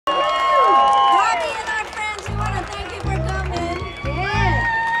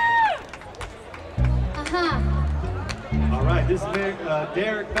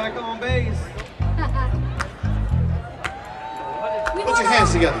Derek back on bass. Put your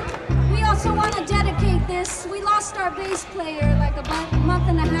hands together. We also want to dedicate this. We lost our bass player like about a month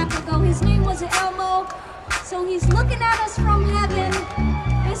and a half ago. His name was Elmo, so he's looking at us from heaven.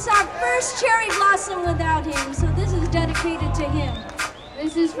 It's our first cherry blossom without him, so this is dedicated to him.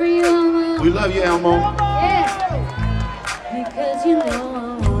 This is for you, Elmo. We love you, Elmo. Yeah. Because you know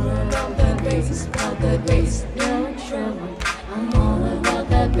I'm all about that bass, no trouble. I'm all about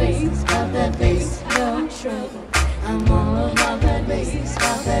that bass, no trouble. I'm all about that bass,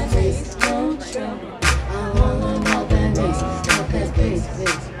 no trouble. I'm all about that bass.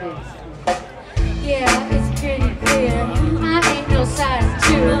 Yeah, it's pretty clear. I ain't no size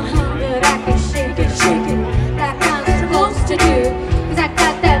 2, but I can shake it like I'm supposed to do. 'Cause I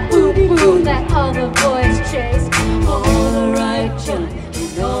got that boo that all the boys chase. All the right junk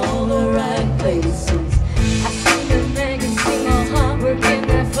in all the right places. I see the magazines working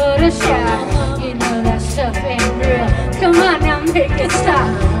that Photoshop. You know that stuff ain't real. Come on now, make it stop.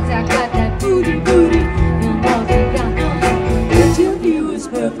 'Cause I got that booty. You know they got what you do is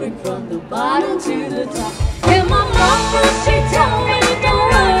perfect from the bottom to the top. And my mama, she told me don't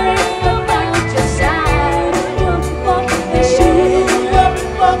worry about your size.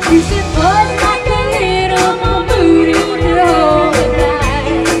 She said, boys like a little more booty all the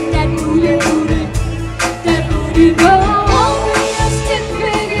night. That booty, go. I won't be a stick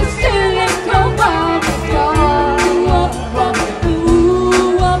figure still and come by the door.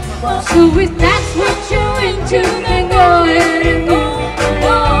 So if that's what you're into, then go ahead and move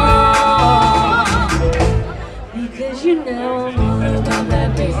on. Because you know I'm all about that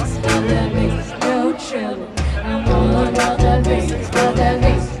bass, no trouble. I'm all about that bass,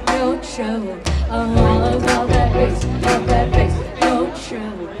 no trouble. I'm all about that bass, no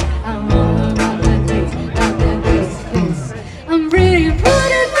trouble. I'm all about that bass. I'm ready to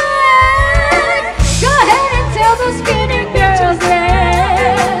put it back. Go ahead and tell those skinny girls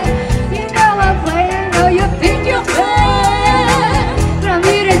that you know I play, I know you think you're bad. But I'm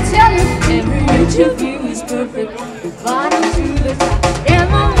here to tell you, every inch of you is perfect, the bottom to the top. And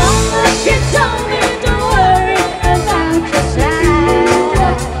my mama, she told me don't worry about your size.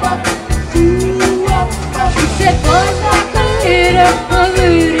 She said, boys like a little more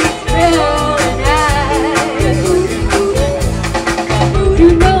booty all the night. You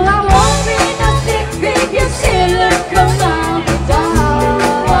know I won't be no stick figure sailor, come on the door.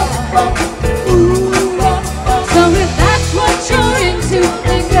 So if that's what you're into,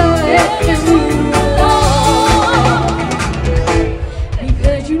 then go ahead and move along.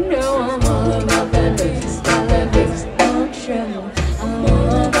 Because you know I'm all about that bass, no trouble. I'm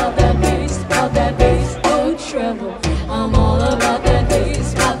all about that bass, no trouble. I'm all about that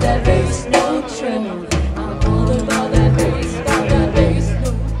bass, no trouble. I'm all about that bass,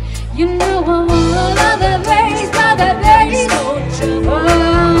 no. You know I'm all about that bass, no trouble.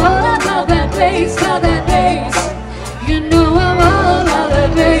 I'm all about that bass, You know I'm all about that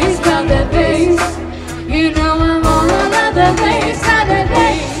bass, You know I'm all about that bass,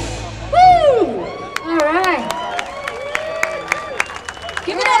 Woo! All right.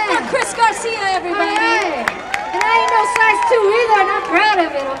 Give it up for Chris Garcia, everybody. All right. And I ain't no size 2 either, and I'm proud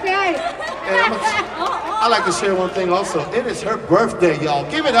of it, okay? I'd like to share one thing also. It is her birthday, y'all.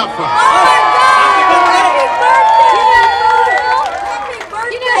 Give it up for her. Oh my God! Happy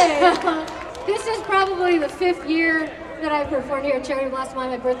birthday! You know, this is probably the 5th year that I've performed here at Cherry Blossom on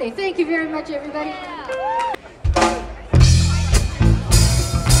my birthday. Thank you very much, everybody.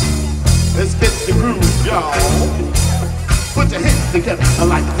 Let's get the groove, y'all. Put your hands together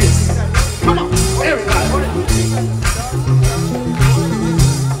like this. Come on, everybody.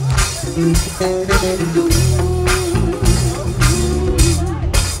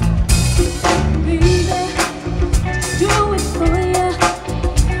 Do it for ya.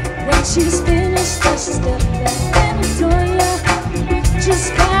 When she's finished, she'll step back and adore ya. Just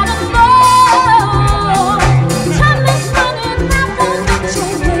gotta know time is running out, won't let you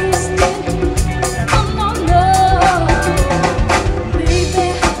waste it. Come on, love, baby,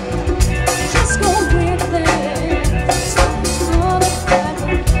 just go with it. Stop all the crap,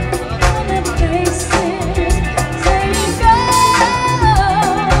 all the faces. There you go.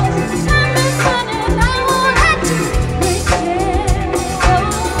 Time is running out, won't let you waste it.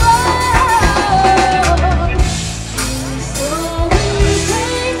 Oh, oh.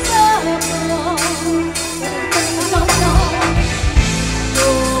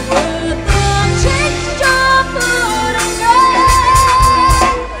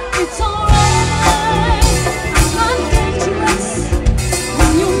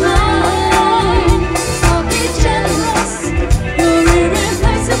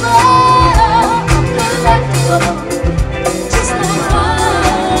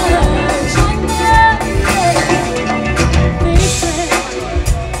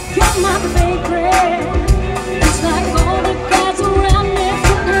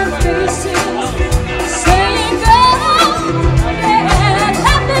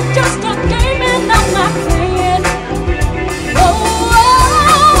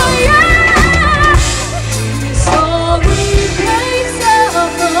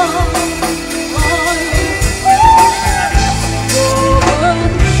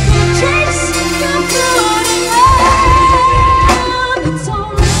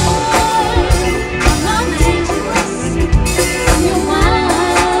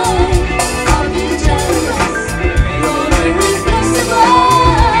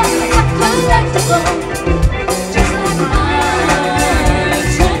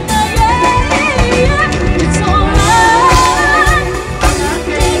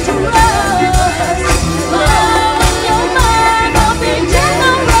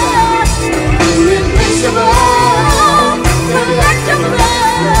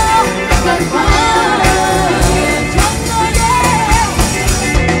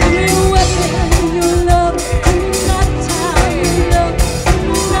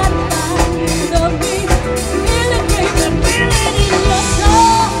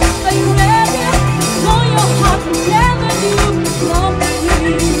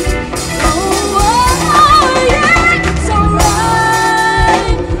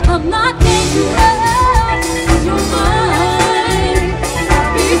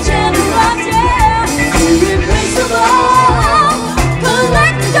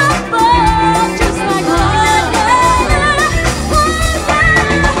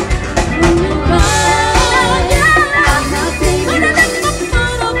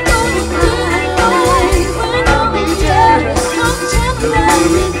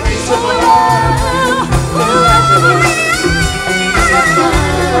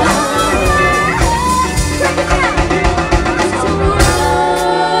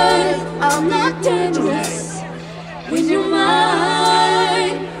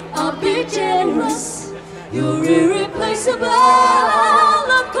 You're irreplaceable,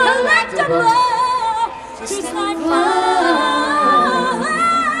 uncollectible, just like fire.